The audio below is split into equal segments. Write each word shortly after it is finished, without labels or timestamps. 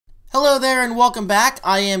Hello there and welcome back.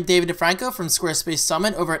 I am David DeFranco from Squarespace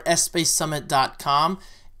Summit over at sSpaceSummit.com.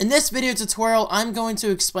 In this video tutorial, I'm going to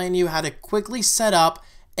explain to you how to quickly set up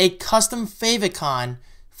a custom favicon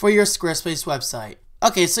for your Squarespace website.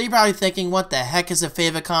 Okay, so you're probably thinking, what the heck is a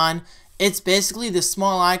favicon? It's basically the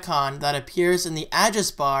small icon that appears in the address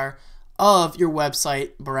bar of your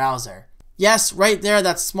website browser. Yes, right there,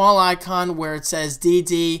 that small icon where it says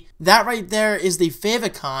DD, that right there is the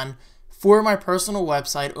favicon for my personal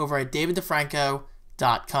website over at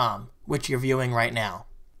daviddefranco.com, which you're viewing right now.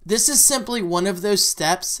 This is simply one of those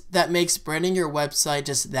steps that makes branding your website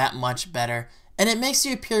just that much better, and it makes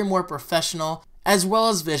you appear more professional as well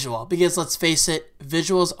as visual, because let's face it,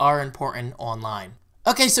 visuals are important online.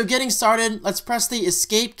 Okay, so getting started, let's press the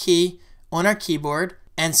escape key on our keyboard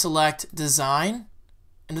and select design,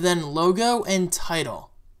 and then logo and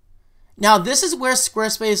title. Now this is where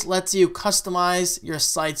Squarespace lets you customize your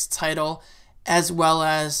site's title as well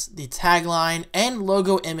as the tagline and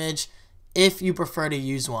logo image if you prefer to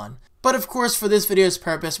use one. But of course, for this video's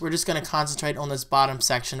purpose, we're just going to concentrate on this bottom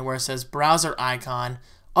section where it says browser icon,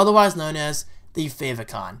 otherwise known as the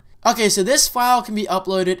favicon. Okay, so this file can be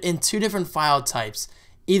uploaded in two different file types,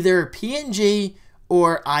 either PNG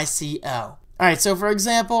or ICO. Alright, so for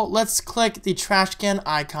example, let's click the trash can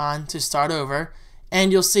icon to start over,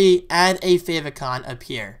 and you'll see add a favicon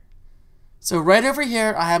appear. So right over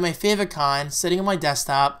here, I have my favicon sitting on my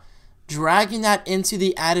desktop, dragging that into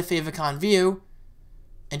the add a favicon view,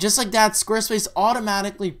 and just like that, Squarespace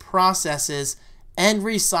automatically processes and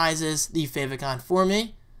resizes the favicon for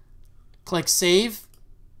me. Click save,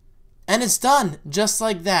 and it's done just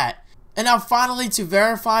like that. And now finally, to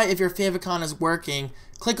verify if your favicon is working,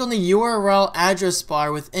 click on the URL address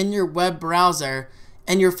bar within your web browser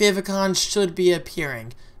and your favicon should be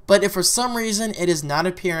appearing. But if for some reason it is not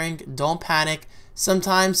appearing, don't panic.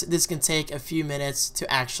 Sometimes this can take a few minutes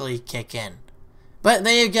to actually kick in. But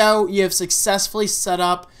there you go, you have successfully set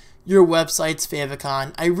up your website's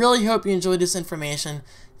favicon. I really hope you enjoyed this information.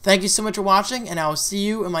 Thank you so much for watching, and I will see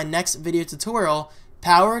you in my next video tutorial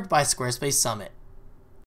powered by Squarespace Summit.